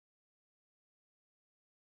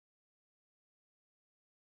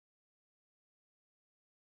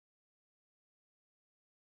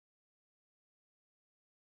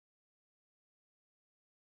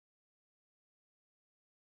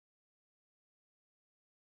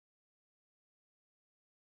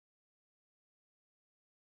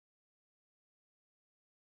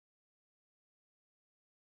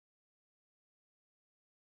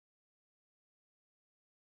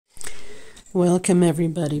Welcome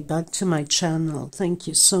everybody back to my channel. Thank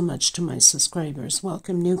you so much to my subscribers.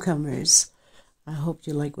 Welcome newcomers. I hope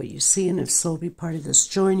you like what you see, and if so, be part of this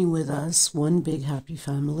journey with us, one big happy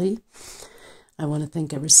family. I want to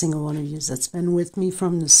thank every single one of you that's been with me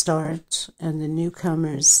from the start, and the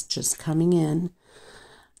newcomers just coming in.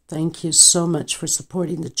 Thank you so much for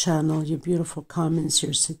supporting the channel, your beautiful comments,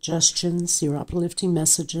 your suggestions, your uplifting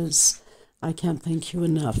messages. I can't thank you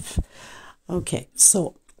enough. Okay,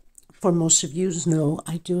 so for most of you know,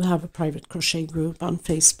 I do have a private crochet group on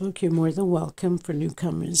Facebook. You're more than welcome for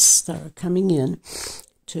newcomers that are coming in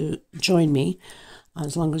to join me.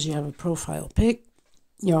 As long as you have a profile pic,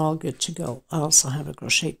 you're all good to go. I also have a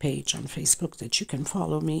crochet page on Facebook that you can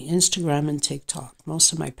follow me, Instagram and TikTok.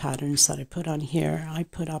 Most of my patterns that I put on here, I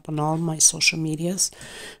put up on all my social medias.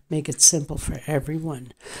 Make it simple for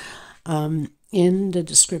everyone. In the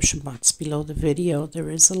description box below the video, there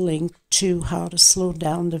is a link to how to slow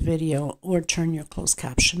down the video or turn your closed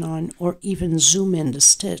caption on, or even zoom in the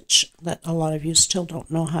stitch that a lot of you still don't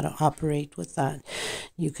know how to operate with that.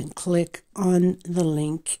 You can click on the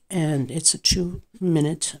link, and it's a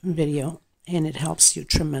 2-minute video, and it helps you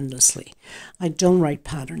tremendously. I don't write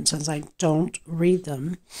patterns as I don't read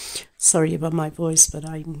them. Sorry about my voice, but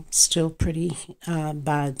I'm still pretty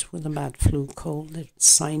bad with a bad flu, cold, it's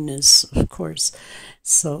sinus, of course.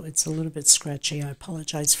 So it's a little bit scratchy. I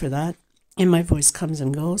apologize for that. And my voice comes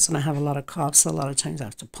and goes, and I have a lot of coughs. So a lot of times I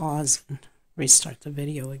have to pause and restart the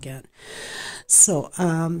video again. So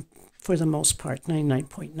for the most part,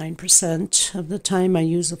 99.9% of the time, I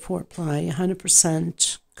use a 4-ply,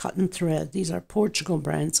 100% cotton thread. These are Portugal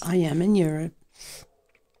brands. I am in Europe,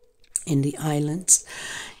 in the islands,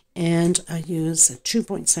 and I use a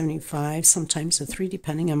 2.75, sometimes a 3,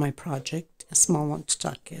 depending on my project. A small one to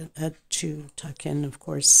tuck in, of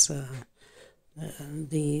course,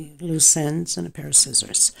 the loose ends, and a pair of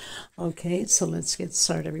scissors. Okay, so let's get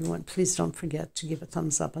started, everyone. Please don't forget to give a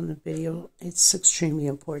thumbs up on the video. It's extremely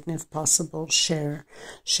important. If possible, share.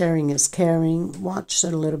 Sharing is caring. Watch a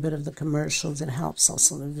little bit of the commercials. It helps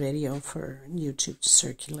also the video for YouTube to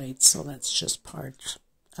circulate, so that's just part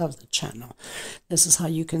of the channel. This is how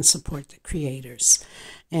you can support the creators.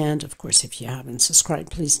 And of course, if you haven't subscribed,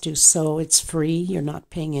 please do so. It's free. You're not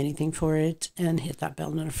paying anything for it. And hit that bell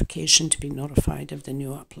notification to be notified of the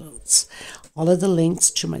new uploads. All of the links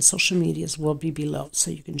to my social medias will be below,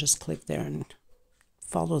 so you can just click there and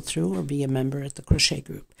follow through or be a member at the crochet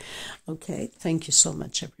group. Okay, thank you so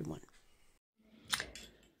much, everyone.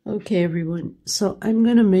 Okay, everyone, so I'm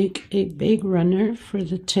going to make a big runner for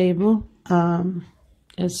the table.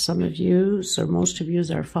 As some of you, or most of you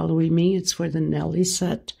are following me, it's for the Nelly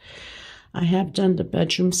set. I have done the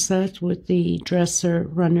bedroom set with the Dreeser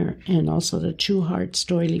Runner and also the 2 hearts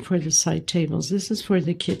Doily for the side tables. This is for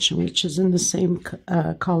the kitchen, which is in the same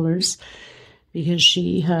colors, because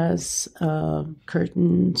she has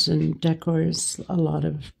curtains and decors, a lot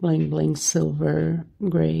of bling bling, silver,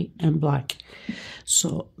 gray, and black.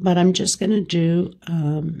 So, but I'm just going to do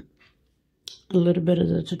a little bit of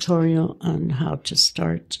the tutorial on how to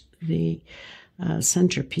start the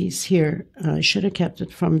centerpiece here. I should have kept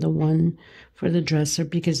it from the one for the dresser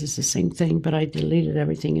because it's the same thing, but I deleted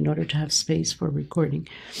everything in order to have space for recording.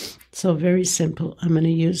 So very simple. I'm going to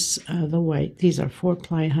use the white. These are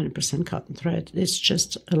 4-ply 100% cotton thread. It's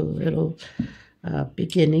just a little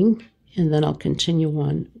beginning, and then I'll continue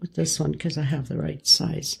on with this one because I have the right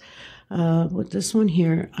size. With this one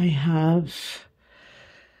here, I have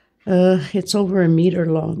it's over 1 meter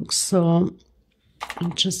long, so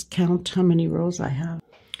I'll just count how many rows I have.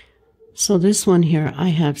 So this one here, I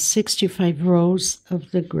have 65 rows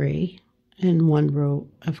of the gray and 1 row,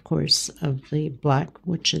 of course, of the black,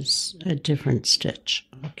 which is a different stitch.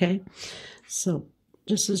 Okay, so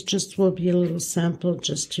this is just will be a little sample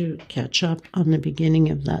just to catch up on the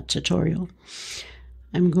beginning of that tutorial.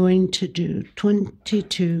 I'm going to do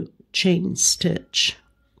 22 chain stitch.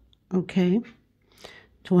 Okay,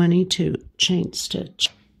 22 chain stitch.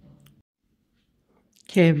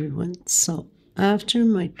 Okay, everyone, so after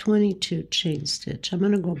my 22 chain stitch, I'm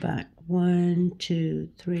going to go back 1, 2,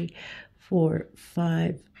 3, 4,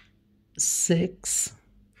 5, 6,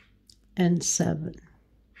 and 7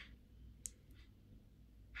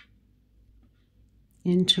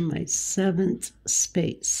 into my 7th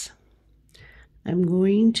space. I'm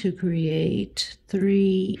going to create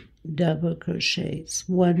 3 double crochets,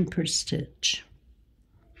 1 per stitch.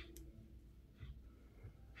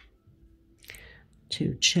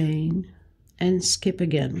 2 chain and skip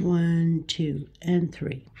again, 1, 2, and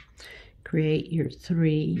 3. Create your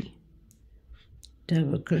 3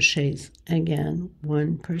 double crochets again,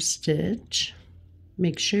 1 per stitch.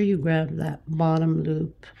 Make sure you grab that bottom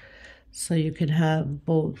loop So you could have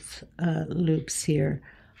both loops here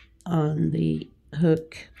on the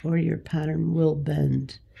hook, or your pattern will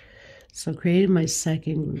bend. So created my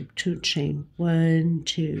second group, 2 chain, 1,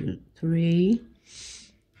 2, 3,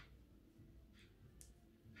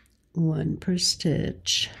 1 per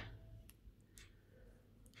stitch,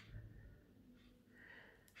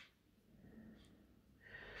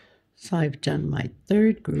 so I've done my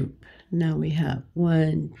third group. Now we have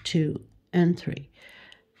 1, 2, and 3,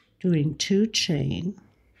 doing 2 chain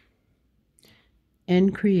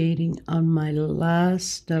and creating on my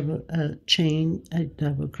last double chain a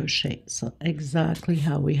double crochet. So exactly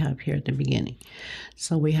how we have here at the beginning.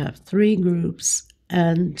 So we have 3 groups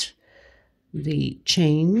and the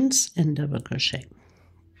chains and double crochet.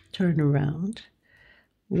 Turn around,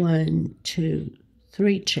 1, 2,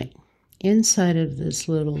 3 chain. Inside of this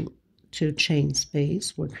little 2 chain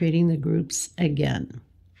space, we're creating the groups again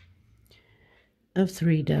of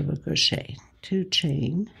 3 double crochet, 2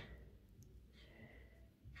 chain,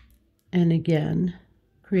 and again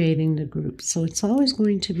creating the group. So it's always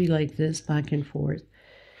going to be like this, back and forth,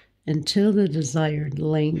 until the desired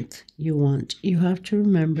length you want. You have to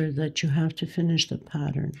remember that you have to finish the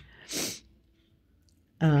pattern.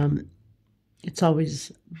 It's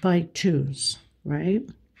always by 2s, right?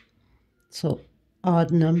 So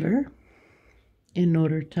odd number in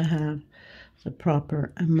order to have the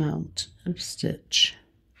proper amount of stitch.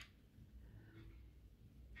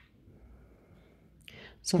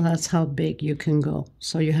 So that's how big you can go.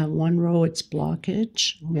 So you have 1 row, it's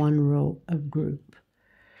blockage, 1 row of group.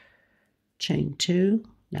 Chain 2.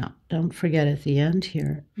 Now, don't forget at the end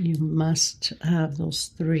here, you must have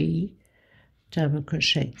those 3 double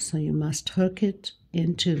crochet. So you must hook it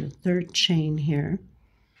into the 3rd chain here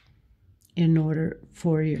in order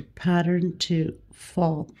for your pattern to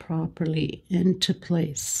fall properly into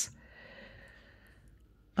place.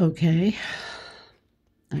 Okay.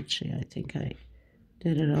 Actually, I think I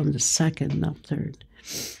did it on the 2nd, not 3rd.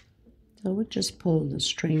 So we'll just pull the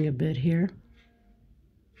string a bit here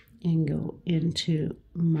and go into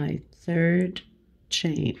my 3rd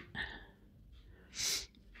chain.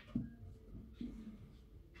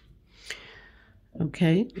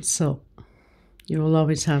 Okay, so you will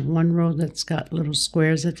always have 1 row that's got little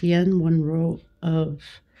squares at the end, 1 row of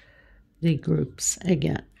the groups.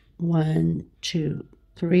 Again, 1, 2,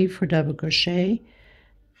 3 for double crochet,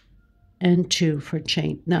 and 2 for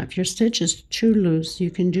chain. Now, if your stitch is too loose,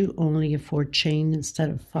 you can do only a 4 chain instead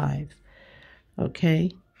of 5.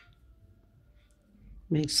 Okay?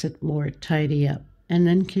 Makes it more tidy up. And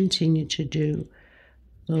then continue to do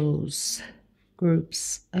those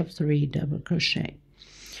groups of 3 double crochet.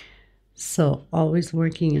 So always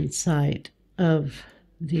working inside of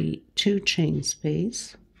the 2 chain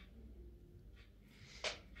space.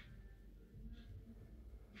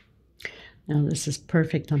 Now this is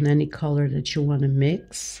perfect on any color that you want to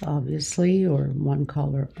mix, obviously, or 1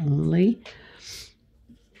 color only.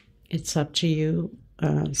 It's up to you.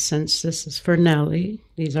 Since this is for Nelly,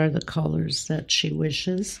 these are the colors that she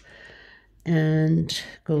wishes and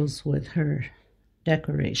goes with her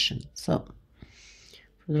decoration. So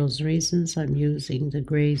for those reasons, I'm using the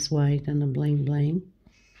grays, white, and the bling bling.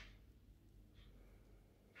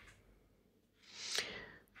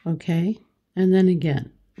 Okay, and then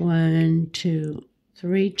again, 1, 2,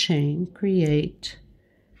 3 chain, create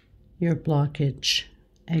your blockage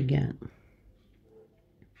again.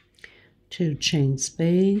 2 chain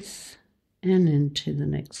space and into the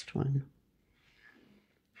next one.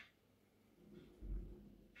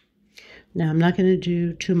 Now I'm not going to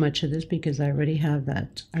do too much of this because I already have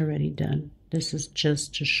that already done. This is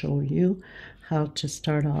just to show you how to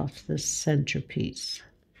start off this centerpiece.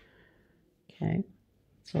 Okay,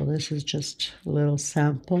 so this is just a little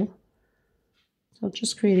sample. So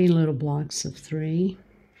just creating little blocks of 3.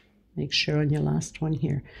 Make sure on your last one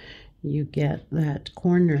here you get that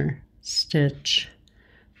corner stitch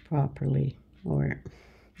properly or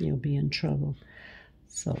you'll be in trouble.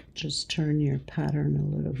 So just turn your pattern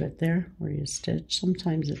a little bit there where you stitch.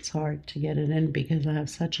 Sometimes it's hard to get it in because I have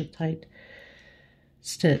such a tight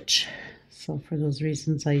stitch. So for those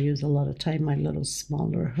reasons I use a lot of time my little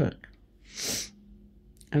smaller hook.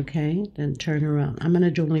 Okay, then turn around. I'm going to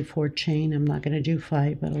do only 4 chain. I'm not going to do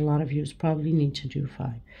 5, but a lot of you probably need to do 5.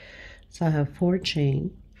 So I have 4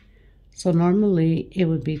 chain. So normally it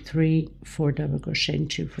would be 3 for double crochet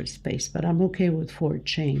and 2 for space, but I'm okay with 4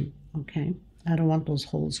 chain. Okay, I don't want those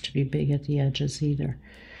holes to be big at the edges either.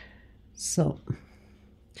 So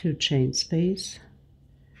 2 chain space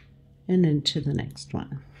and into the next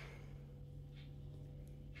one.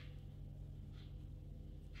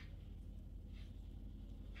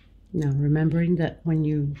 Now, remembering that when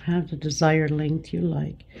you have the desired length you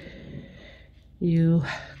like, you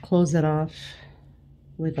close it off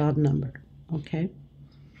with odd number, okay?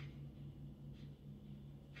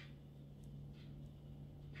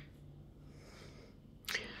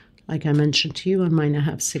 Like I mentioned to you, on mine I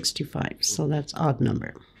have 65, so that's odd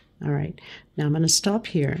number. All right, now I'm going to stop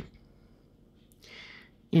here,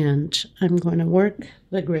 and I'm going to work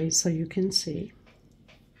the gray so you can see.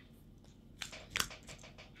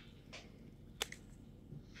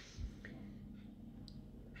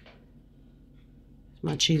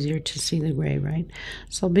 Much easier to see the gray, right?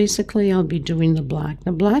 So basically I'll be doing the black.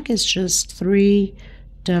 The black is just 3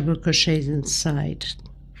 double crochets inside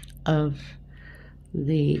of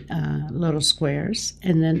the little squares,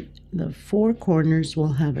 and then the 4 corners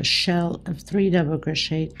will have a shell of 3 double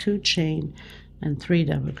crochet, 2 chain, and 3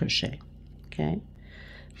 double crochet. Okay,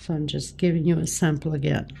 so I'm just giving you a sample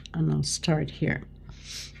again, and I'll start here.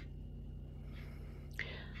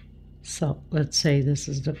 So let's say this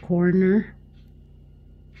is the corner,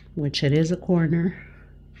 which it is a corner.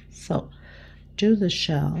 So do the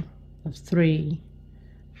shell of 3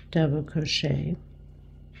 double crochet,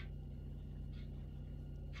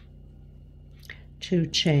 2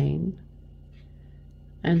 chain,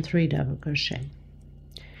 and 3 double crochet.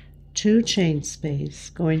 2 chain space,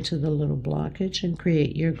 go into the little blockage and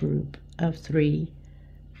create your group of 3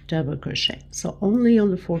 double crochet. So only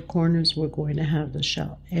on the 4 corners we're going to have the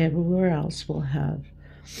shell. Everywhere else we'll have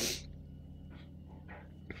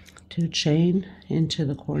 2 chain into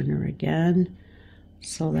the corner again.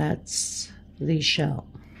 So that's the shell.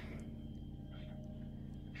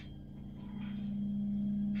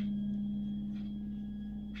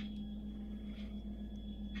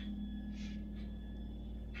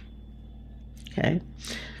 Okay,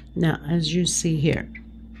 now as you see here,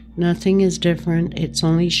 nothing is different. It's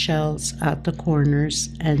only shells at the corners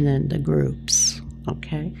and then the groups.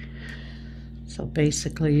 Okay, so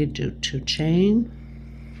basically you do 2 chain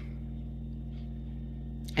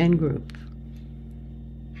and group,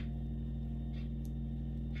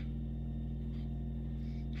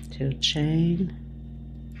 2 chain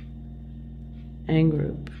and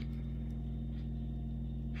group,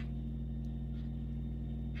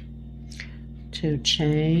 2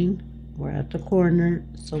 chain. We're at the corner,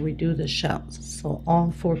 so we do the shells. So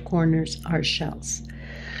all 4 corners are shells,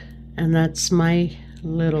 and that's my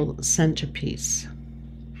little centerpiece.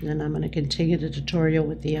 Then I'm going to continue the tutorial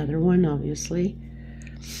with the other one, obviously.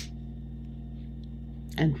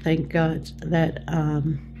 And thank God that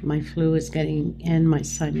my flu is getting, and my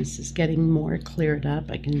sinus is getting more cleared up.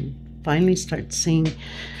 I can finally start seeing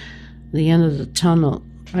the end of the tunnel,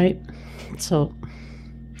 right? So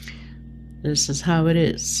this is how it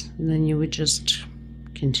is. And then you would just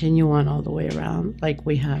continue on all the way around like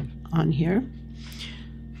we have on here.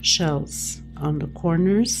 Shells on the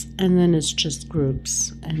corners, and then it's just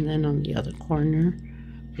groups. And then on the other corner,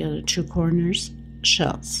 the other 2 corners,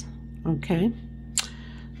 shells. Okay?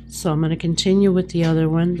 So I'm going to continue with the other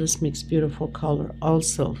one. This makes beautiful color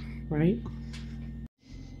also, right?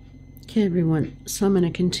 Okay, everyone. So I'm going to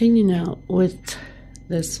continue now with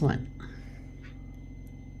this one.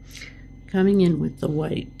 Coming in with the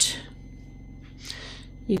white.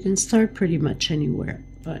 You can start pretty much anywhere,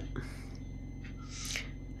 but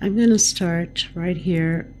I'm going to start right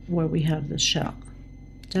here where we have the shell.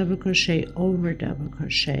 Double crochet over double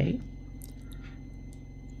crochet.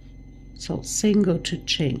 So single to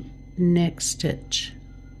chain, next stitch,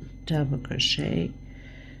 double crochet,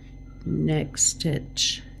 next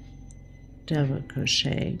stitch, double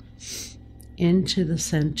crochet, into the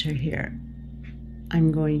center here.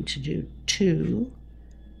 I'm going to do 2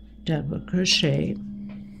 double crochet,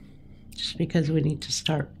 just because we need to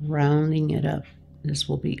start rounding it up. This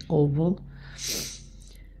will be oval,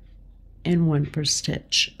 and 1 per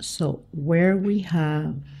stitch. So where we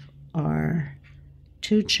have our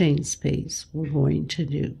 2 chain space, we're going to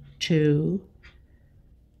do 2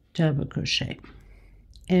 double crochet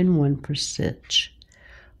and 1 per stitch.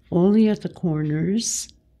 Only at the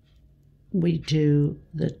corners we do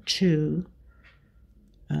the 2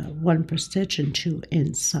 1 per stitch and 2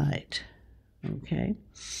 inside. Okay,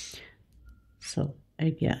 so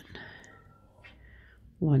again,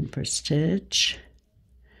 1 per stitch,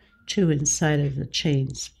 2 inside of the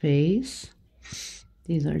chain space.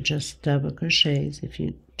 These are just double crochets. If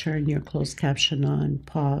you turn your closed caption on,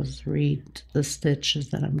 pause, read the stitches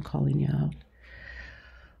that I'm calling out,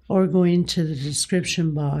 or go into the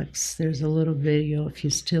description box. There's a little video if you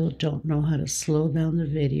still don't know how to slow down the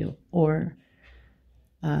video, or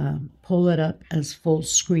pull it up as full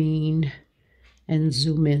screen and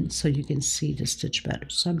zoom in so you can see the stitch better.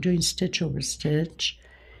 So I'm doing stitch over stitch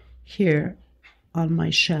here on my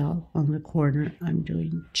shell on the corner, I'm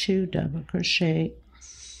doing 2 double crochet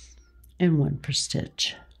and 1 per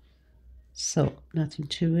stitch. So nothing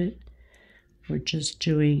to it. We're just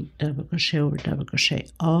doing double crochet over double crochet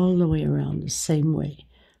all the way around the same way.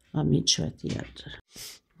 I'll meet you at the end.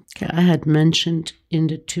 Okay, I had mentioned in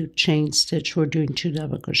the 2 chain stitch we're doing 2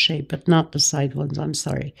 double crochet, but not the side ones, I'm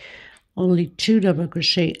sorry. Only 2 double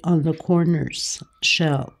crochet on the corners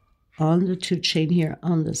shell. On the 2 chain here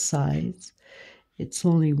on the sides, it's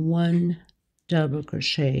only 1 double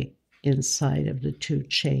crochet inside of the 2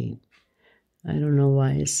 chain. I don't know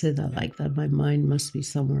why I said that like that. My mind must be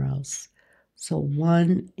somewhere else. So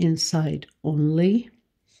 1 inside only.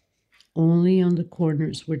 Only on the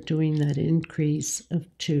corners we're doing that increase of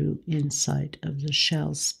 2 inside of the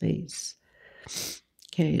shell space.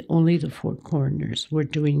 Okay, only the 4 corners we're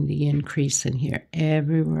doing the increase in here.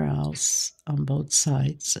 Everywhere else on both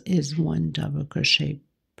sides is 1 double crochet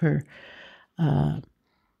per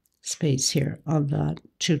space here on that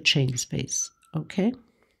 2 chain space. Okay,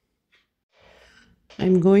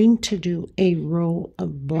 I'm going to do a row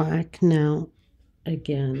of black now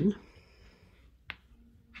again,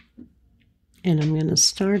 and I'm going to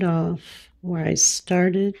start off where I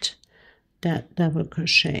started that double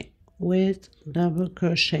crochet with double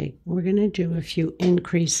crochet. We're going to do a few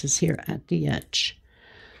increases here at the edge.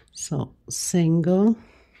 So single,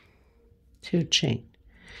 2 chain,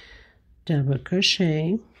 double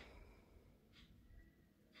crochet,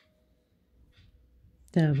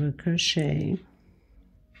 double crochet,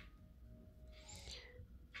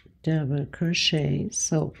 double crochet.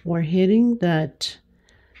 So we're hitting that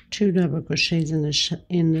 2 double crochets in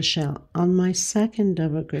the shell. On my second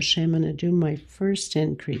double crochet, I'm going to do my first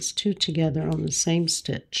increase, 2 together on the same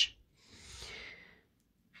stitch,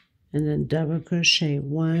 and then double crochet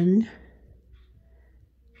 1,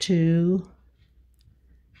 2,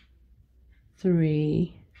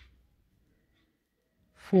 3,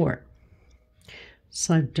 4.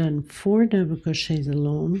 So I've done 4 double crochets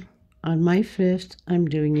alone. On my 5th, I'm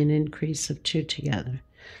doing an increase of 2 together.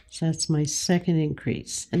 So that's my second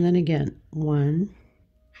increase. And then again, 1,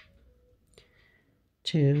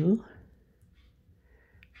 2,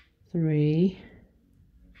 3,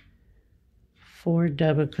 4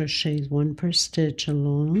 double crochets, 1 per stitch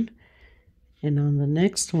alone. And on the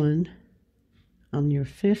next one, on your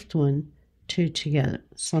 5th one, 2 together.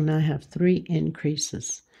 So now I have 3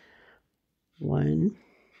 increases. 1,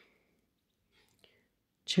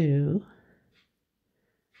 2,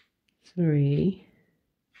 3,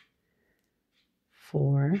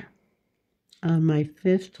 4. On my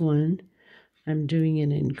 5th one, I'm doing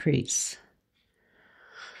an increase.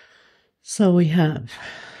 So we have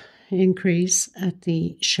increase at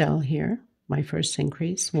the shell here, my first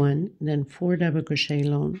increase, 1, then 4 double crochet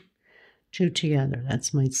alone, 2 together.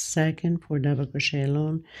 That's my second, 4 double crochet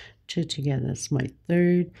alone, 2 together. That's my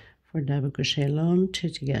third, 4 double crochet alone, 2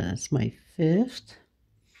 together. That's my 5th,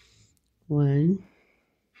 1,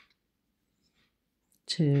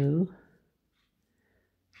 2,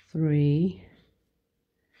 3,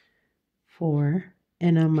 4,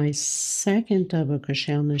 and on my second double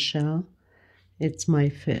crochet on the shell, it's my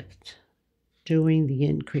 5th, doing the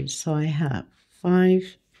increase. So I have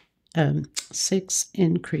 6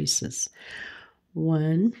 increases.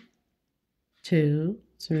 1, 2,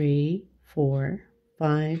 3, 4,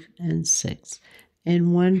 5, and 6,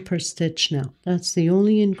 and 1 per stitch now. That's the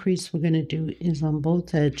only increase we're going to do is on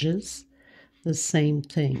both edges, the same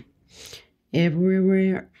thing.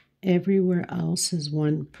 Everywhere else is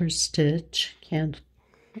 1 per stitch. Can't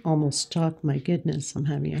almost talk. My goodness, I'm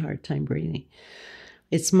having a hard time breathing.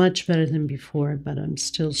 It's much better than before, but I'm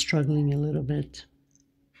still struggling a little bit.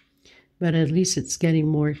 But at least it's getting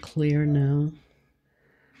more clear now.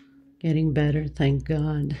 Getting better, thank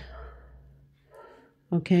God.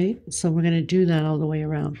 Okay, so we're going to do that all the way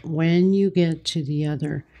around. When you get to the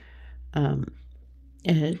other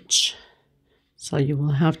edge, so you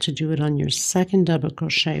will have to do it on your second double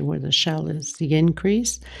crochet where the shell is the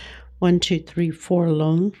increase. 1, 2, 3, 4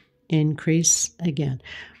 alone, increase again.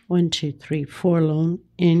 1, 2, 3, 4 alone,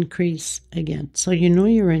 increase again. So you know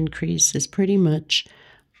your increase is pretty much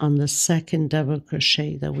on the second double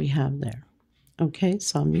crochet that we have there. Okay,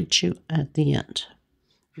 so I'll meet you at the end.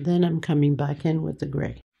 Then I'm coming back in with the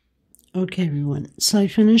gray. Okay, everyone, so I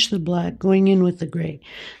finished the black, going in with the gray.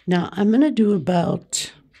 Now I'm going to do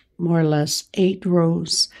about more or less 8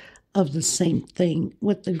 rows of the same thing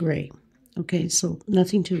with the gray. Okay, so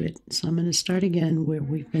nothing to it. So I'm going to start again where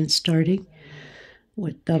we've been starting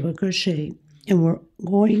with double crochet, and we're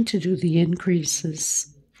going to do the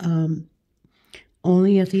increases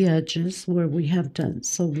only at the edges where we have done.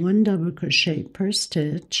 So 1 double crochet per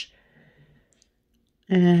stitch,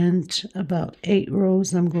 and about 8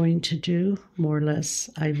 rows I'm going to do, more or less,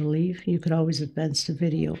 I believe. You could always advance the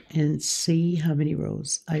video and see how many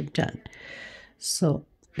rows I've done. So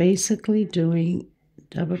basically doing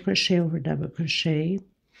double crochet over double crochet.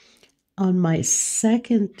 On my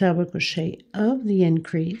second double crochet of the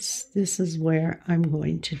increase, this is where I'm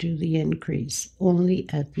going to do the increase, only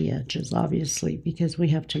at the edges, obviously, because we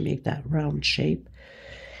have to make that round shape.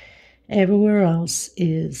 Everywhere else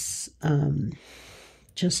is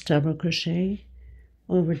just double crochet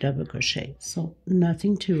over double crochet, so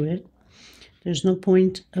nothing to it. There's no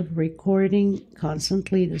point of recording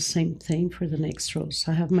constantly the same thing for the next row.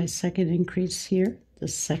 So I have my second increase here, the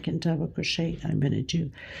second double crochet. I'm going to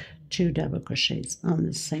do 2 double crochets on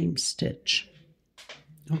the same stitch.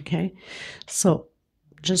 Okay, so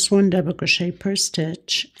just 1 double crochet per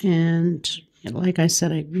stitch, and like I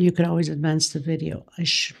said, you could always advance the video. I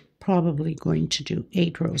should probably going to do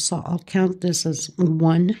 8 rows, so I'll count this as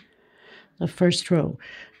 1, the first row,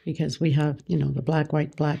 because we have, you know, the black,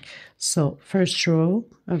 white, black. So first row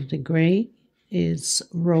of the gray is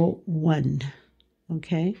row 1.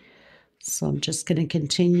 Okay, so I'm just going to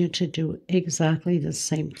continue to do exactly the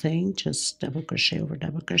same thing, just double crochet over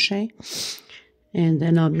double crochet, and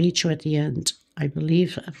then I'll meet you at the end, I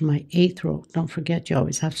believe, of my 8th row. Don't forget, you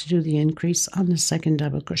always have to do the increase on the second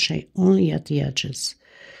double crochet, only at the edges.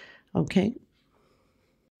 Okay,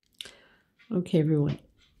 everyone.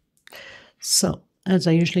 So as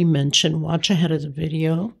I usually mention, watch ahead of the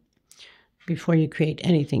video before you create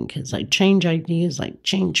anything, because I change ideas, I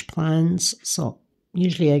change plans. So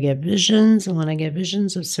usually I get visions, and when I get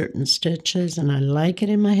visions of certain stitches and I like it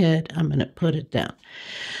in my head, I'm going to put it down.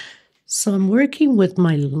 So I'm working with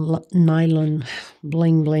my nylon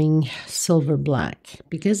bling bling silver black.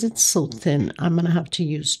 Because it's so thin, I'm going to have to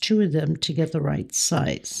use 2 of them to get the right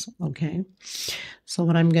size. Okay, so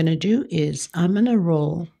what I'm going to do is I'm going to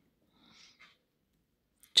roll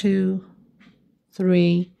 2,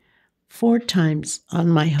 3, 4 times on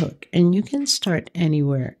my hook, and you can start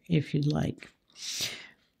anywhere if you'd like.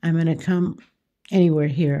 I'm going to come anywhere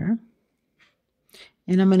here,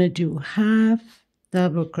 and I'm going to do half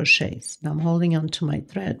double crochets. Now I'm holding on to my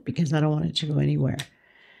thread because I don't want it to go anywhere.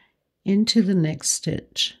 Into the next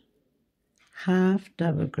stitch, half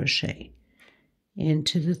double crochet,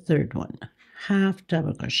 into the third one, half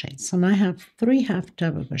double crochet. So now I have 3 half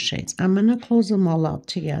double crochets. I'm going to close them all out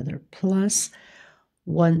together, plus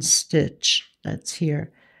 1 stitch that's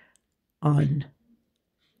here on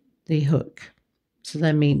the hook. So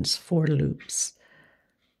that means 4 loops.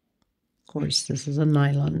 Of course, this is a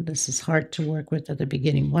nylon. This is hard to work with at the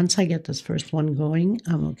beginning. Once I get this first one going,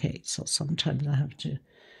 I'm okay. So sometimes I have to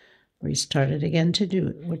restart it again to do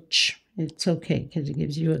it, which it's okay because it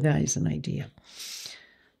gives you guys an idea.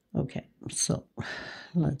 Okay, so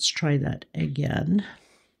let's try that again.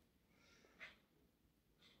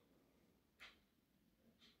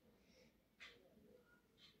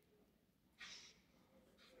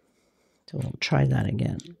 So we'll try that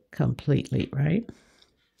again completely, right?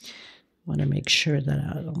 Want to make sure that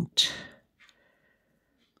I don't.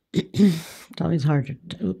 It's always hard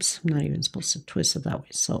to, oops, I'm not even supposed to twist it that way.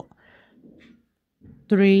 So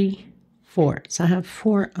 3, 4. So I have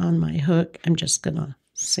 4 on my hook. I'm just going to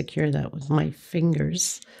secure that with my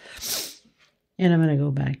fingers. And I'm going to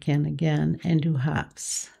go back in again and do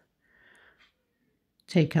halves.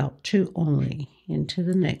 Take out 2 only into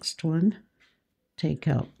the next one. Take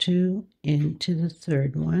out 2 into the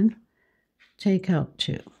third one. Take out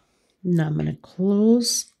 2. Now I'm going to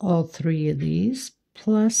close all 3 of these,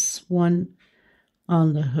 plus 1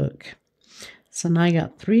 on the hook. So now I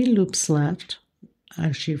got 3 loops left,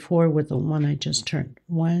 actually 4 with the one I just turned.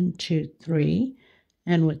 1, 2, 3,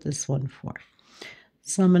 and with this one 4.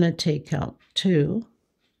 So I'm going to take out 2.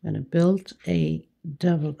 I'm going to build a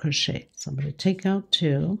double crochet. So I'm going to take out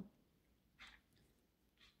 2.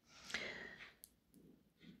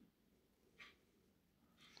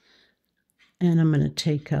 And I'm going to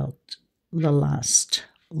take out the last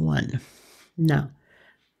one. Now,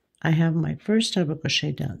 I have my first double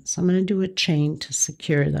crochet done. So I'm going to do a chain to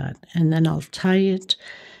secure that. And then I'll tie it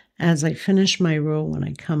as I finish my row when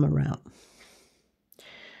I come around.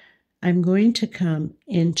 I'm going to come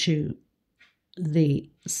into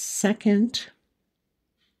the second,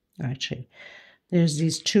 actually, there's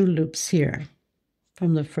these 2 loops here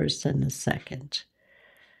from the first and the second.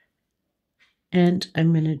 And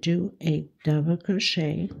I'm going to do a double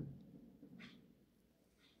crochet,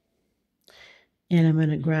 and I'm going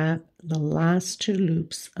to grab the last 2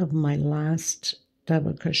 loops of my last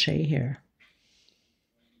double crochet here.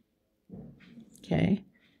 Okay,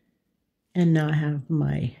 and now I have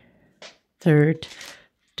my third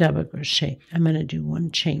double crochet. I'm going to do 1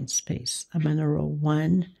 chain space. I'm going to roll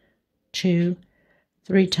 1, 2,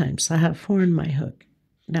 3 times. I have 4 in my hook.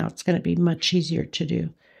 Now it's going to be much easier to do.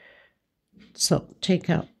 So take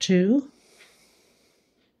out 2,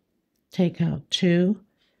 take out 2,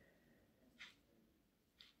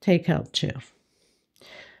 take out 2.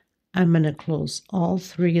 I'm going to close all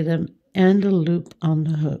 3 of them and a loop on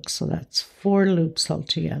the hook. So that's 4 loops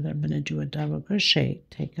altogether. I'm going to do a double crochet,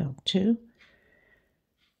 take out 2,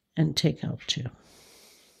 and take out 2.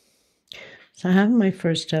 So I have my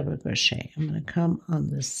first double crochet. I'm going to come on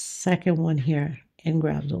the second one here and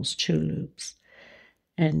grab those 2 loops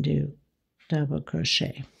and do double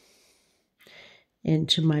crochet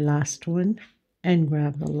into my last one and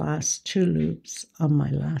grab the last 2 loops on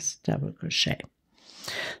my last double crochet.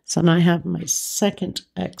 So now I have my second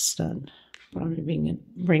X done. Probably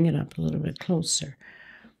bring it up a little bit closer.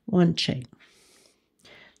 1 chain,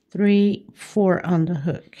 3, 4 on the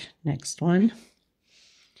hook. Next one,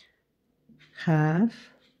 half,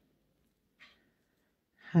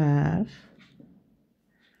 half,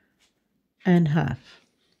 and half.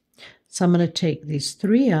 So I'm going to take these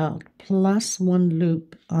 3 out plus 1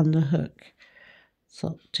 loop on the hook.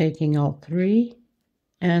 So taking all 3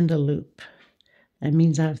 and a loop. That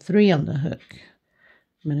means I have 3 on the hook.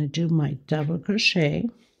 I'm going to do my double crochet.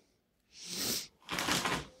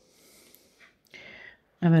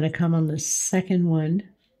 I'm going to come on the second one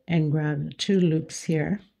and grab the 2 loops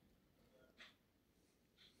here.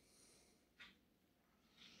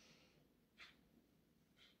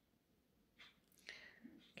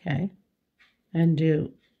 Okay, and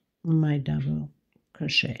do my double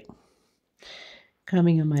crochet.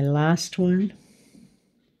 Coming on my last one,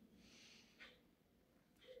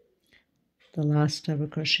 the last double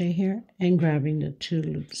crochet here, and grabbing the 2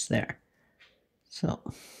 loops there. So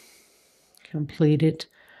completed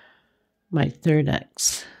my third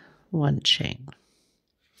X. 1 chain,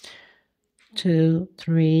 2,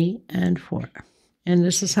 3, and 4. And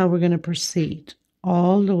this is how we're going to proceed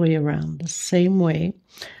all the way around the same way.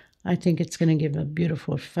 I think it's going to give a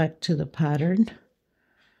beautiful effect to the pattern.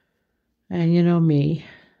 And you know me,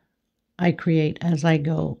 I create as I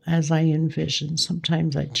go, as I envision.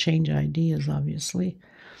 Sometimes I change ideas, obviously.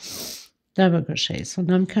 Double crochet. So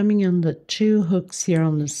now I'm coming on the 2 hooks here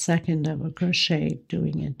on the second double crochet,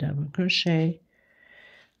 doing a double crochet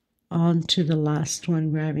onto the last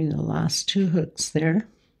one, grabbing the last 2 hooks there,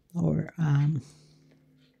 or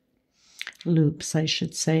loops, I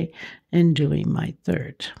should say, and doing my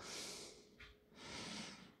third.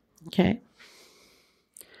 Okay.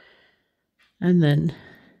 And then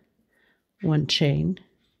 1 chain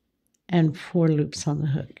and 4 loops on the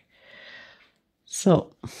hook.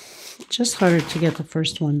 So just harder to get the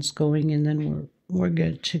first ones going, and then we're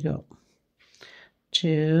good to go.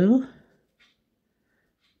 2,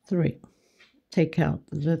 3. Take out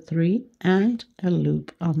the 3 and a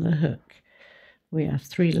loop on the hook. We have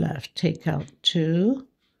 3 left. Take out 2.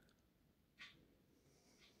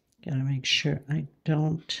 Gotta make sure I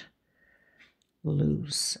don't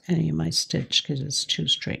lose any of my stitch because it's 2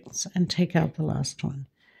 strings. And take out the last one.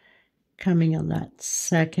 Coming on that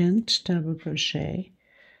second double crochet,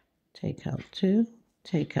 take out 2,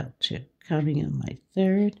 take out 2. Coming on my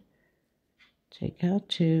third, take out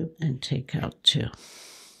 2, and take out 2.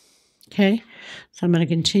 Okay, so I'm going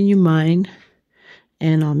to continue mine,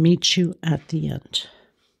 and I'll meet you at the end.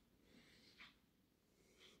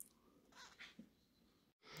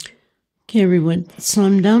 Okay, everyone, so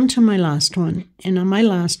I'm down to my last one, and on my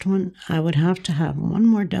last one, I would have to have 1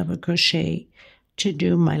 more double crochet to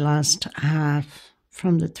do my last half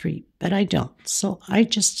from the 3, but I don't. So I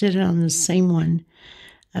just did it on the same one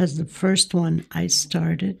as the first one I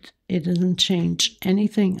started. It doesn't change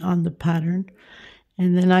anything on the pattern.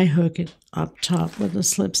 And then I hook it up top with a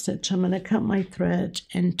slip stitch. I'm going to cut my thread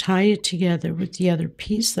and tie it together with the other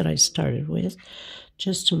piece that I started with,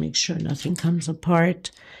 just to make sure nothing comes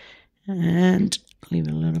apart. And leave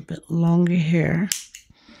it a little bit longer here.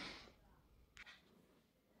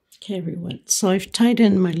 Okay, everyone. So I've tied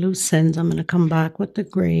in my loose ends. I'm going to come back with the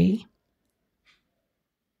gray.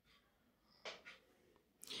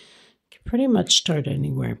 Pretty much start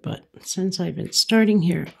anywhere, but since I've been starting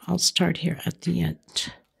here, I'll start here at the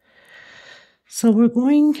end. So we're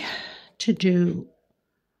going to do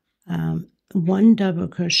 1 double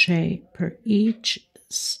crochet per each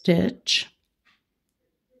stitch.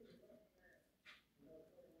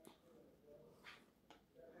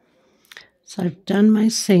 So I've done my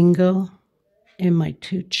single and my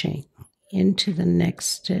 2 chain into the next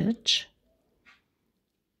stitch,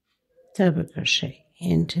 double crochet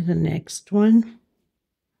into the next one,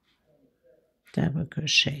 double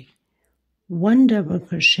crochet, 1 double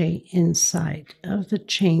crochet inside of the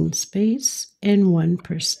chain space and 1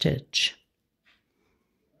 per stitch.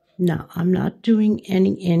 Now, I'm not doing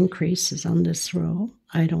any increases on this row,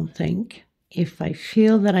 I don't think. If I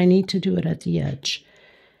feel that I need to do it at the edge,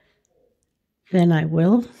 then I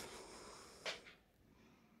will.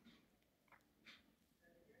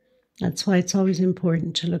 That's why it's always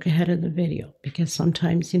important to look ahead of the video, because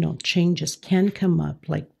sometimes, changes can come up,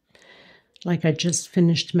 like I just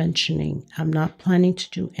finished mentioning. I'm not planning to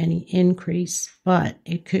do any increase, but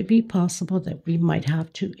it could be possible that we might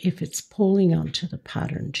have to if it's pulling onto the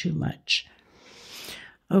pattern too much.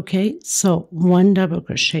 Okay, so 1 double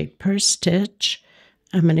crochet per stitch.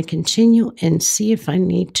 I'm going to continue and see if I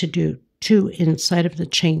need to do 2 inside of the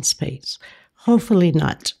chain space. Hopefully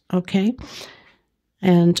not, okay?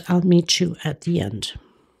 And I'll meet you at the end.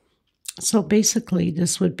 So basically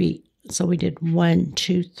this would be, so we did 1,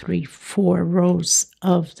 2, 3, 4 rows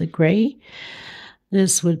of the gray.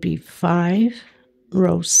 This would be 5,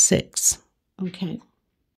 row 6, okay?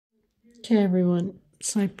 Okay, everyone,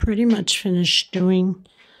 so I pretty much finished doing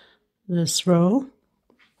this row.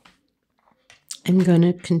 I'm going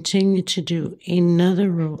to continue to do another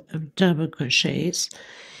row of double crochets,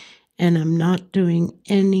 and I'm not doing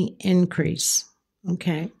any increase.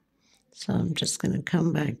 Okay, so I'm just going to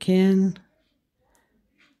come back in,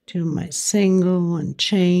 do my single, 1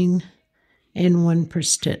 chain, and 1 per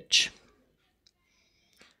stitch.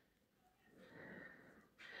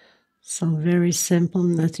 So very simple,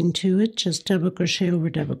 nothing to it, just double crochet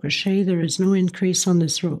over double crochet. There is no increase on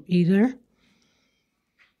this row either.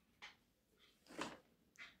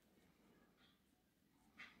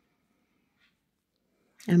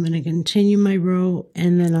 I'm going to continue my row,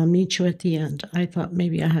 and then I'll meet you at the end. I thought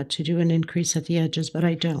maybe I had to do an increase at the edges, but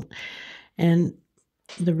I don't. And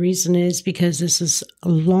the reason is because this is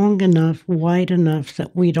long enough, wide enough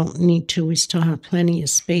that we don't need to. We still have plenty of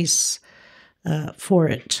space for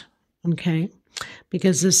it, okay?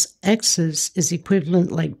 Because this X's is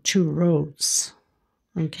equivalent like 2 rows,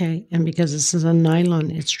 okay? And because this is a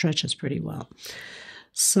nylon, it stretches pretty well.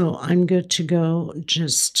 So I'm good to go,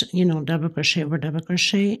 just, double crochet over double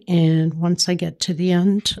crochet, and once I get to the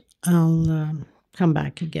end, I'll come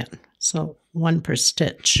back again. So 1 per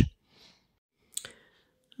stitch.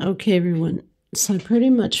 Okay, everyone, so I pretty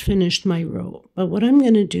much finished my row, but what I'm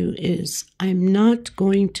going to do is I'm not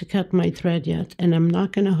going to cut my thread yet, and I'm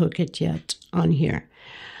not going to hook it yet on here.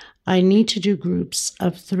 I need to do groups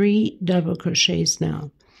of 3 double crochets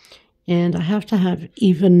now. And I have to have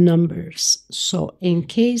even numbers. So in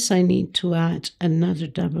case I need to add another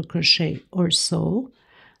double crochet or so,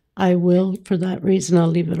 I will. For that reason, I'll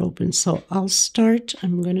leave it open. So I'll start.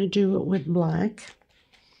 I'm going to do it with black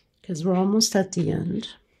because we're almost at the end.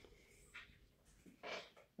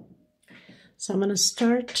 So I'm going to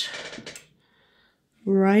start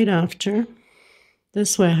right after.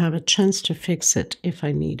 This way I have a chance to fix it if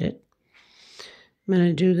I need it. I'm going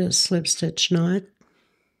to do the slip stitch knot.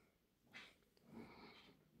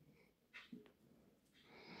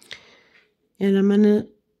 And I'm going to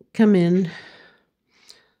come in,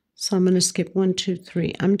 so I'm going to skip 1, 2,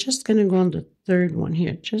 3. I'm just going to go on the 3rd one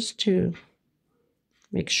here, just to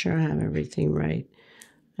make sure I have everything right.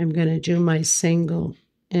 I'm going to do my single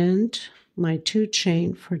and my 2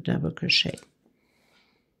 chain for double crochet.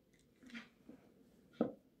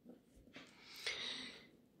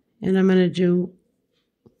 And I'm going to do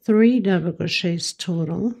 3 double crochets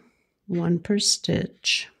total, 1 per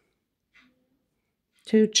stitch,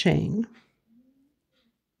 2 chain.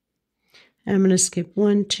 I'm going to skip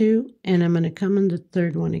 1, 2, and I'm going to come in the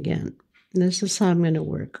 3rd one again. And this is how I'm going to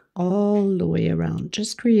work all the way around,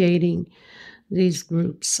 just creating these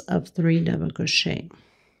groups of 3 double crochet.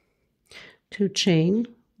 2 chain,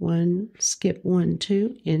 1, skip 1,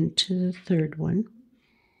 2, into the 3rd one.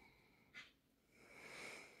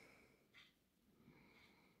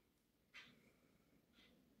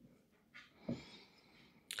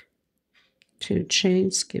 Two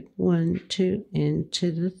chain, skip 1, 2,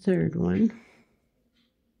 into the 3rd one.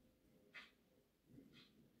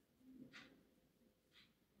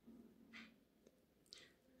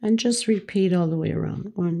 And just repeat all the way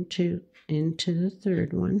around. 1, 2, into the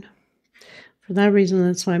 3rd one. For that reason,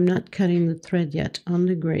 that's why I'm not cutting the thread yet on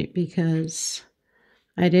the gray, because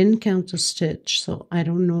I didn't count the stitch, so I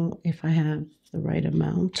don't know if I have the right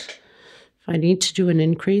amount. If I need to do an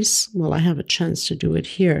increase, well, I have a chance to do it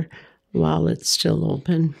here while it's still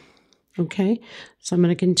open. Okay, so I'm going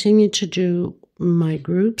to continue to do my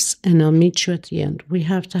groups, and I'll meet you at the end. We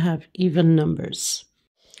have to have even numbers.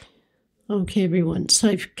 Okay, everyone, so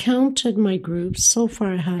I've counted my groups. So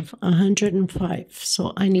far I have 105,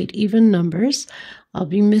 so I need even numbers. I'll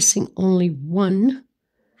be missing only one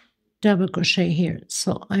double crochet here,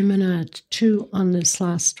 so I'm going to add 2 on this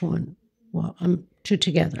last one. Well, I'm 2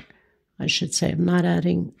 together, I should say. I'm not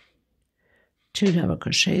adding 2 double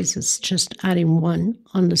crochets, it's just adding 1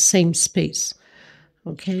 on the same space.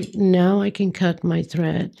 Okay, now I can cut my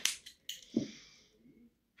thread.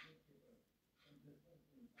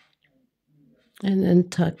 And then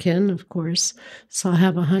tuck in, of course. So I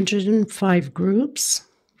have 105 groups.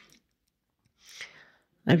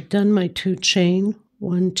 I've done my 2 chain,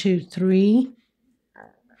 1, 2, 3.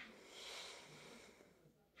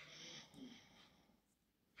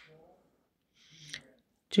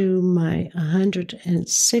 Do my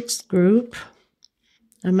 106th group.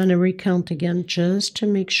 I'm going to recount again just to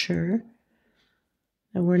make sure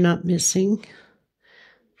that we're not missing.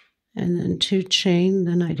 And then 2 chain,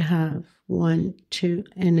 then I'd have 1, 2,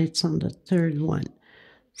 and it's on the 3rd one.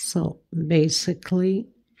 So basically,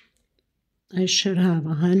 I should have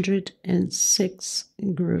 106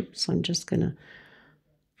 groups. I'm just going to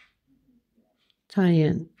tie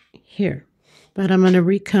in here. But I'm going to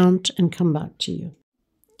recount and come back to you.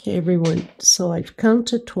 Okay, everyone, so I've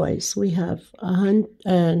counted twice. We have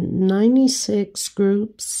 96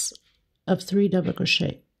 groups of 3 double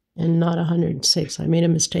crochet. And not 106. I made a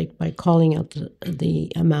mistake by calling out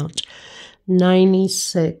the amount.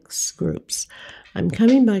 96 groups. I'm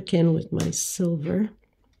coming back in with my silver.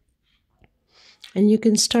 And you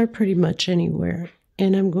can start pretty much anywhere.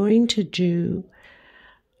 And I'm going to do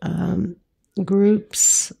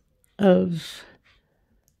groups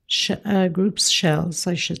shells,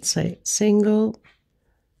 I should say. Single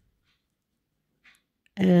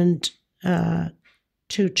and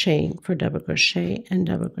 2 chain for double crochet and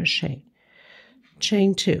double crochet.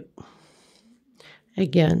 Chain 2.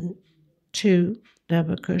 Again, 2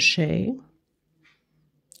 double crochet.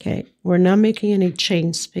 Okay, we're not making any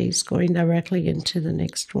chain space, going directly into the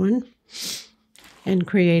next one and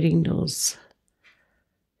creating those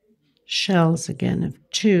shells again of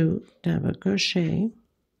 2 double crochet.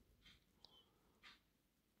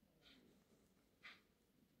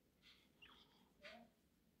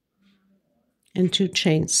 And 2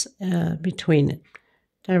 chains between it,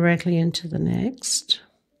 directly into the next.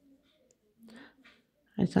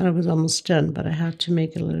 I thought I was almost done, but I had to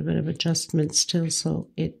make a little bit of adjustment still so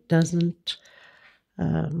it doesn't,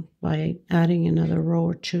 by adding another row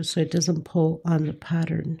or 2 so it doesn't pull on the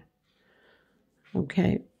pattern.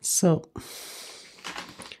 Okay, so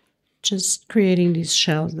just creating these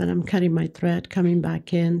shells, then I'm cutting my thread, coming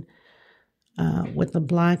back in with the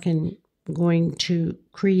black and going to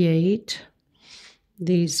create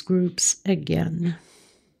these groups again.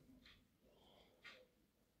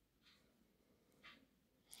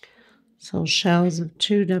 So shells of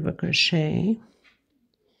 2 double crochet,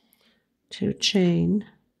 2 chain,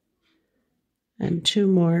 and 2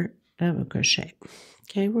 more double crochet.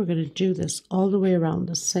 Okay, we're going to do this all the way around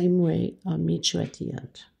the same way. I'll meet you at the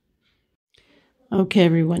end. Okay,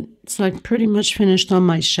 everyone, so I've pretty much finished on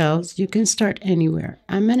my shells. You can start anywhere.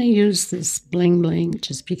 I'm going to use this bling bling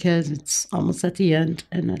just because it's almost at the end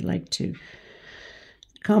and I'd like to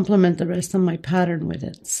complement the rest of my pattern with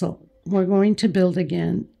it. So we're going to build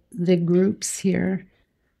again the groups here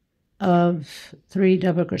of 3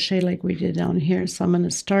 double crochet like we did down here. So I'm going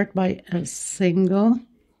to start by a single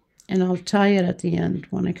and I'll tie it at the end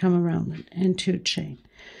when I come around it, and 2 chain.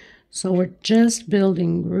 So we're just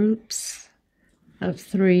building groups of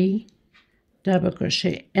 3 double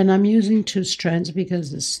crochet, and I'm using 2 strands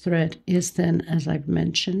because this thread is thin, as I've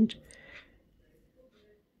mentioned.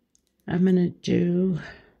 I'm going to do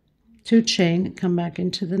 2 chain, come back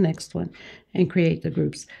into the next one and create the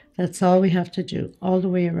groups. That's all we have to do all the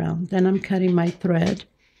way around. Then I'm cutting my thread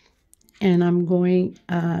and I'm going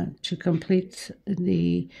to complete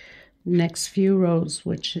the next few rows,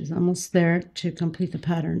 which is almost there, to complete the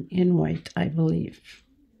pattern in white, I believe.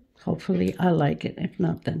 Hopefully I like it. If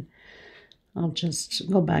not, then I'll just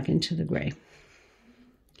go back into the gray.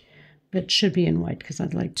 But it should be in white because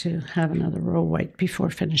I'd like to have another row white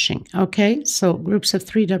before finishing. Okay, so groups of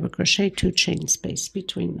 3 double crochet, 2 chain space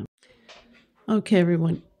between them. Okay,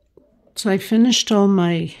 everyone. So I finished all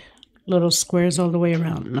my little squares all the way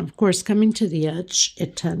around. And of course, coming to the edge,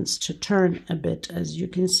 it tends to turn a bit, as you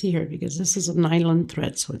can see here, because this is a nylon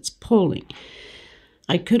thread, so it's pulling.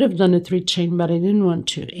 I could have done a 3 chain, but I didn't want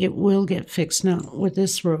to. It will get fixed now with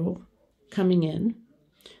this row coming in,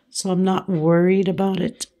 so I'm not worried about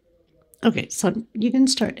it. Okay, so you can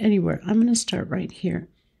start anywhere. I'm going to start right here.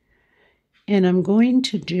 And I'm going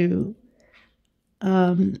to do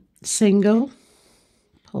single,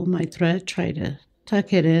 pull my thread, try to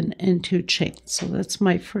tuck it in, and 2 chains. So that's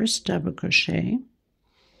my first double crochet.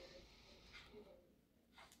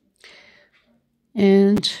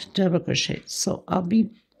 And double crochet. So I'll be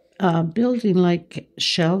building like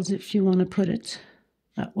shells, if you want to put it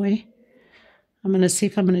that way. I'm going to see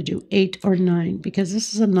if I'm going to do 8 or 9, because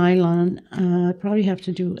this is a nylon. I probably have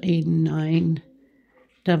to do a 9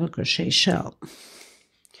 double crochet shell.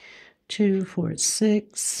 2, 4,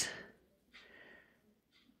 6,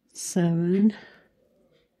 7,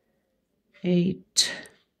 8.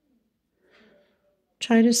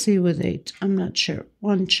 Try to see with 8. I'm not sure.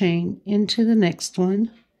 1 chain into the next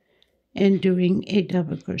one and doing a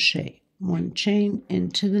double crochet. 1 chain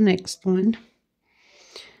into the next one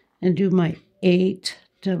and do my 8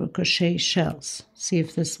 double crochet shells. See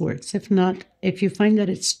if this works. If not, if you find that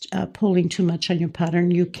it's pulling too much on your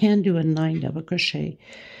pattern, you can do a 9 double crochet.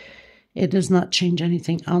 It does not change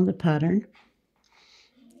anything on the pattern.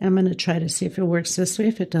 I'm going to try to see if it works this way.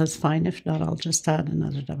 If it does, fine. If not, I'll just add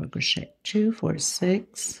another double crochet. 2, 4,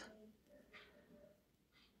 6,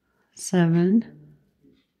 7,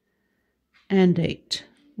 and 8.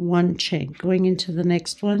 1 chain going into the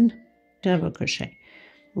next one, double crochet.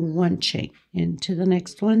 1 chain into the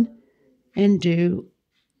next one and do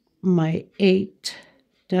my 8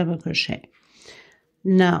 double crochet.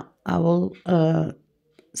 Now I will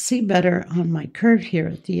see better on my curve here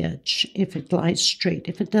at the edge if it lies straight.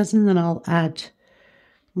 If it doesn't, then I'll add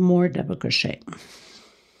more double crochet.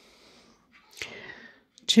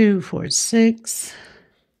 2, 4, 6,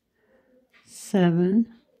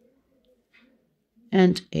 7,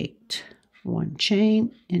 and 8. 1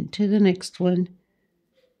 chain into the next one,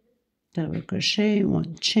 double crochet,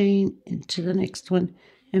 1 chain into the next one,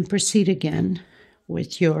 and proceed again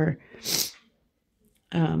with your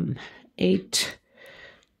 8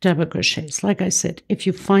 double crochets. Like I said, if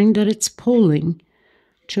you find that it's pulling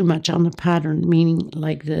too much on the pattern, meaning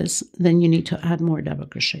like this, then you need to add more double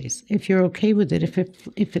crochets. If you're okay with it,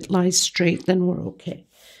 if it lies straight, then we're okay.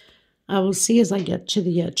 I will see as I get to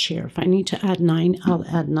the edge here. If I need to add 9, I'll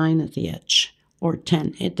add 9 at the edge, or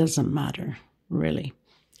 10. It doesn't matter, really.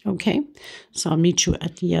 Okay, so I'll meet you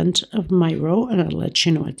at the end of my row, and I'll let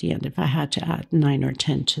you know at the end if I had to add 9 or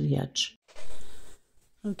 10 to the edge.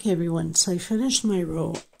 Okay, everyone, so I finished my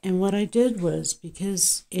row, and what I did was,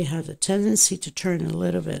 because it had a tendency to turn a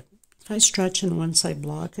little bit, if I stretch and once I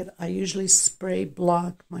block it, I usually spray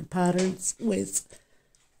block my patterns with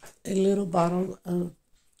a little bottle of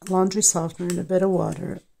laundry softener and a bit of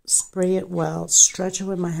water, spray it well, stretch it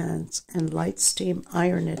with my hands, and light steam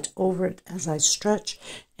iron it over it as I stretch,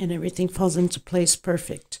 and everything falls into place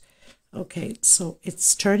perfect. Okay, so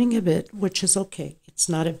it's turning a bit, which is okay. It's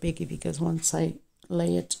not a biggie, because once I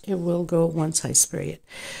lay it, it will go once I spray it.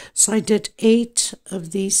 So I did 8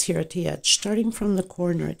 of these here at the edge, starting from the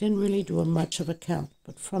corner. I didn't really do much of a count,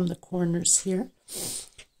 but from the corners here,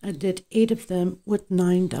 I did 8 of them with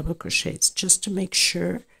 9 double crochets, just to make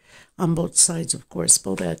sure, on both sides, of course,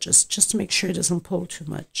 both edges, just to make sure it doesn't pull too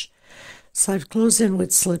much. So I've closed in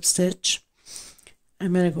with slip stitch.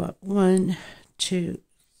 I'm going to go up 1, 2,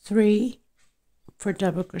 3 for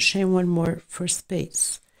double crochet, 1 more for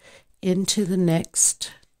space, into the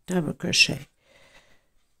next double crochet,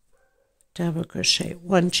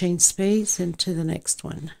 1 chain space into the next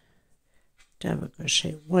one, double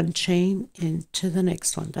crochet, 1 chain into the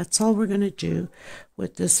next one. That's all we're going to do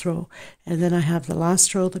with this row. And then I have the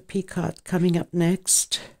last row, the peacock, coming up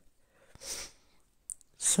next.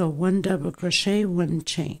 So 1 double crochet, 1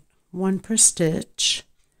 chain, 1 per stitch,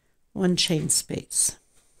 1 chain space.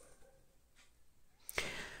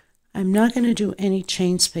 I'm not going to do any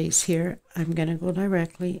chain space here. I'm going to go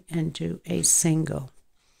directly and do a single.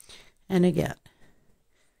 And again,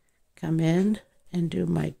 come in and do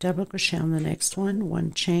my double crochet on the next one,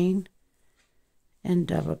 1 chain, and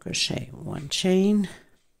double crochet, 1 chain,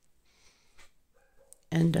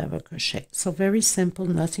 and double crochet. So very simple,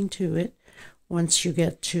 nothing to it. Once you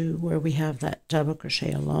get to where we have that double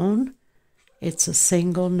crochet alone, it's a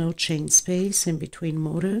single, no chain space in between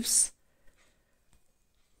motifs.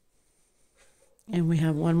 And we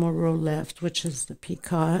have 1 more row left, which is the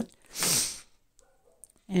peacock,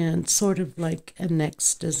 and sort of like a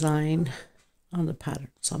next design on the pattern.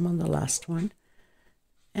 So I'm on the last one,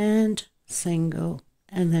 and single,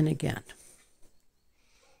 and then again.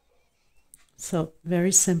 So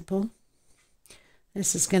very simple.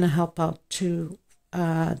 This is going to help out to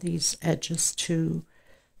these edges to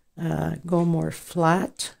go more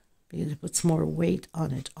flat, because it puts more weight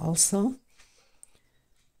on it also.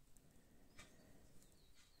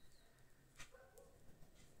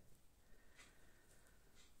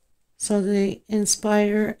 So the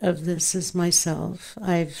inspirer of this is myself.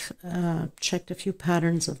 I've checked a few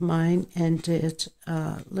patterns of mine and did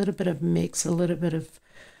a little bit of mix, a little bit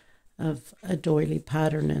of a doily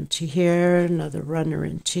pattern into here, another runner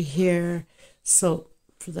into here. So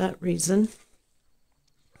for that reason,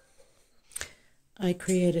 I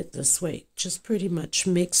created this way. Just pretty much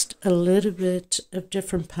mixed a little bit of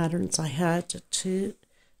different patterns I had to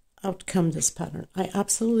outcome this pattern. I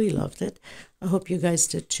absolutely loved it. I hope you guys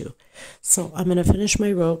did too. So I'm going to finish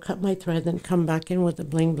my row, cut my thread, then come back in with the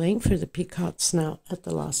bling bling for the peacock snout at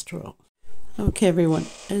the last row. Okay, everyone,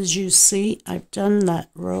 as you see, I've done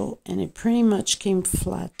that row and it pretty much came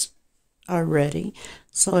flat already.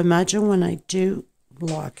 So imagine when I do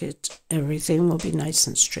lock it, everything will be nice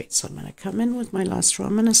and straight. So I'm going to come in with my last row.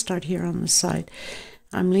 I'm going to start here on the side.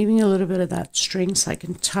 I'm leaving a little bit of that string so I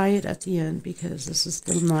can tie it at the end, because this is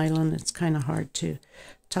the nylon. It's kind of hard to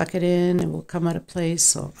tuck it in. It will come out of place,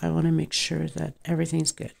 so I want to make sure that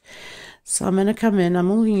everything's good. So I'm going to come in.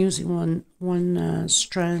 I'm only using one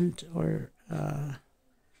strand, or I'm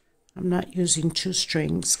not using 2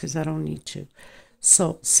 strings because I don't need to.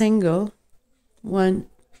 So single, 1,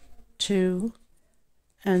 2,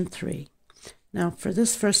 and 3. Now for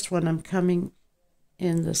this first one, I'm coming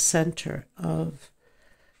in the center of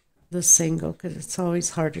the single, because it's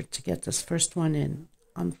always harder to get this first one in,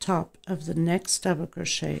 on top of the next double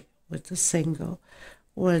crochet with the single,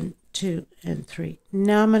 1, 2, and 3.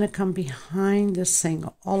 Now I'm going to come behind the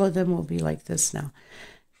single. All of them will be like this now,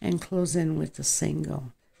 and close in with the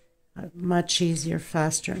single. Much easier,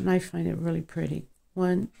 faster, and I find it really pretty.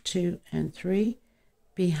 1, 2, and 3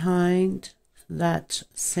 behind that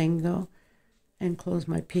single, and close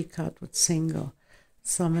my peacock with single.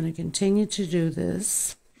 So I'm going to continue to do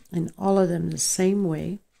this in all of them the same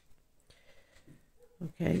way.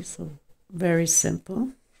 Okay, so very simple.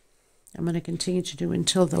 I'm going to continue to do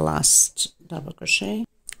until the last double crochet.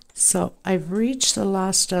 So I've reached the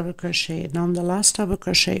last double crochet, and on the last double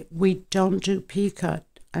crochet we don't do peacock.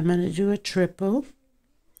 I'm going to do a triple.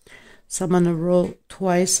 So I'm going to roll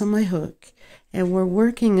twice on my hook, and we're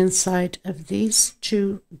working inside of these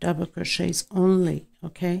 2 double crochets only.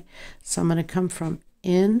 Okay, so I'm going to come from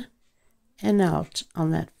in and out on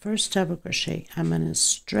that first double crochet. I'm going to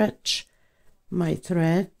stretch my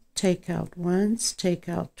thread, take out once, take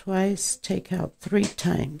out twice, take out 3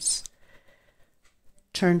 times,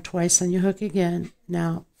 turn twice on your hook again.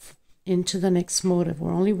 Now into the next motive.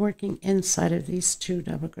 We're only working inside of these 2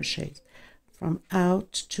 double crochets, from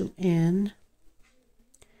out to in.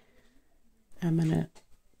 I'm going to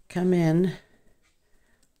come in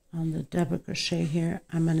on the double crochet here.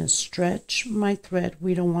 I'm going to stretch my thread.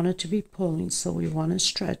 We don't want it to be pulling, so we want to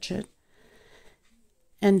stretch it,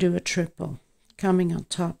 and do a triple, coming on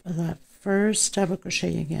top of that first double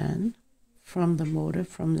crochet again from the motive,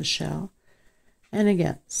 from the shell, and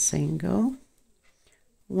again single,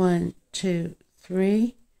 1, 2,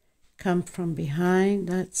 3, come from behind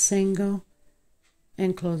that single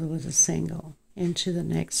and close it with a single into the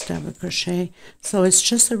next double crochet. So it's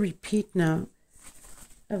just a repeat now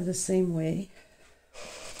of the same way,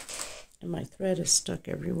 and my thread is stuck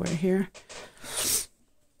everywhere here.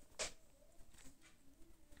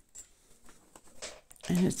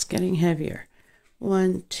 And it's getting heavier.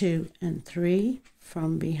 1, 2, and 3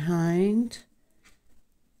 from behind,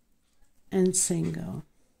 and single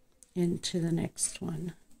into the next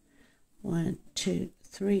one. 1, 2,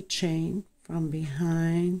 3, chain from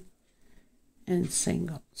behind and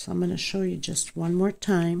single. So I'm going to show you just one more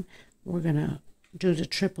time. We're going to do the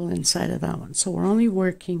triple inside of that one. So we're only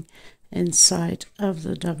working inside of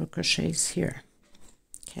the double crochets here.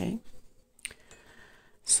 Okay,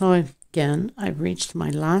 so again, I've reached my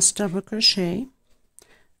last double crochet.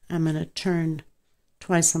 I'm going to turn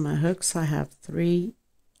twice on my hook, so I have 3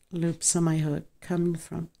 loops on my hook coming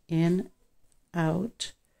from in,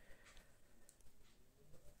 out.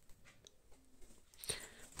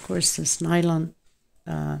 Of course, this nylon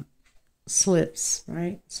slips,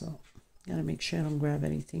 right? So gotta make sure I don't grab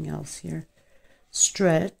anything else here.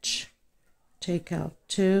 Stretch, take out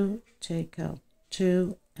 2, take out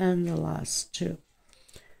 2, and the last 2.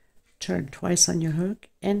 Turn twice on your hook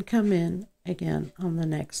and come in again on the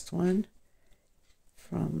next one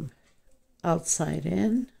from outside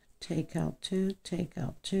in, take out 2, take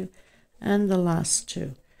out 2, and the last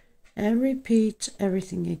 2, and repeat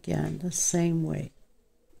everything again the same way.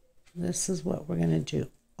 This is what we're going to do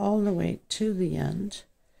all the way to the end.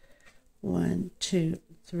 1, 2,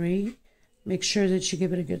 3. Make sure that you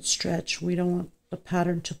give it a good stretch. We don't want the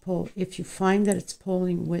pattern to pull. If you find that it's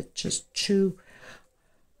pulling with just 2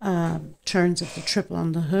 turns of the triple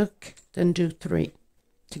on the hook, then do 3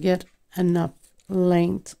 to get enough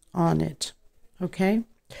length on it. Okay?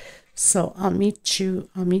 So I'll meet you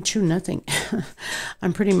nothing.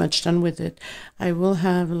 I'm pretty much done with it. I will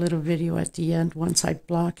have a little video at the end once I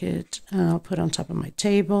block it. I'll put on top of my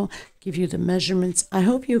table, give you the measurements. I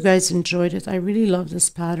hope you guys enjoyed it. I really love this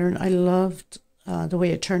pattern. I loved the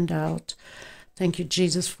way it turned out. Thank you,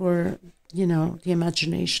 Jesus, for, you know, the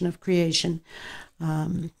imagination of creation.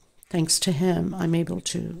 Thanks to him, I'm able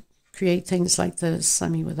to create things like this. I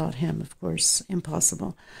mean, without him, of course,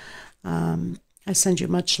 impossible. I send you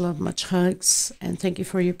much love, much hugs, and thank you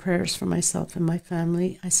for your prayers for myself and my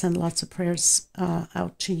family. I send lots of prayers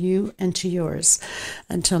out to you and to yours.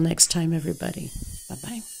 Until next time, everybody.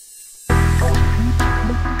 Bye-bye.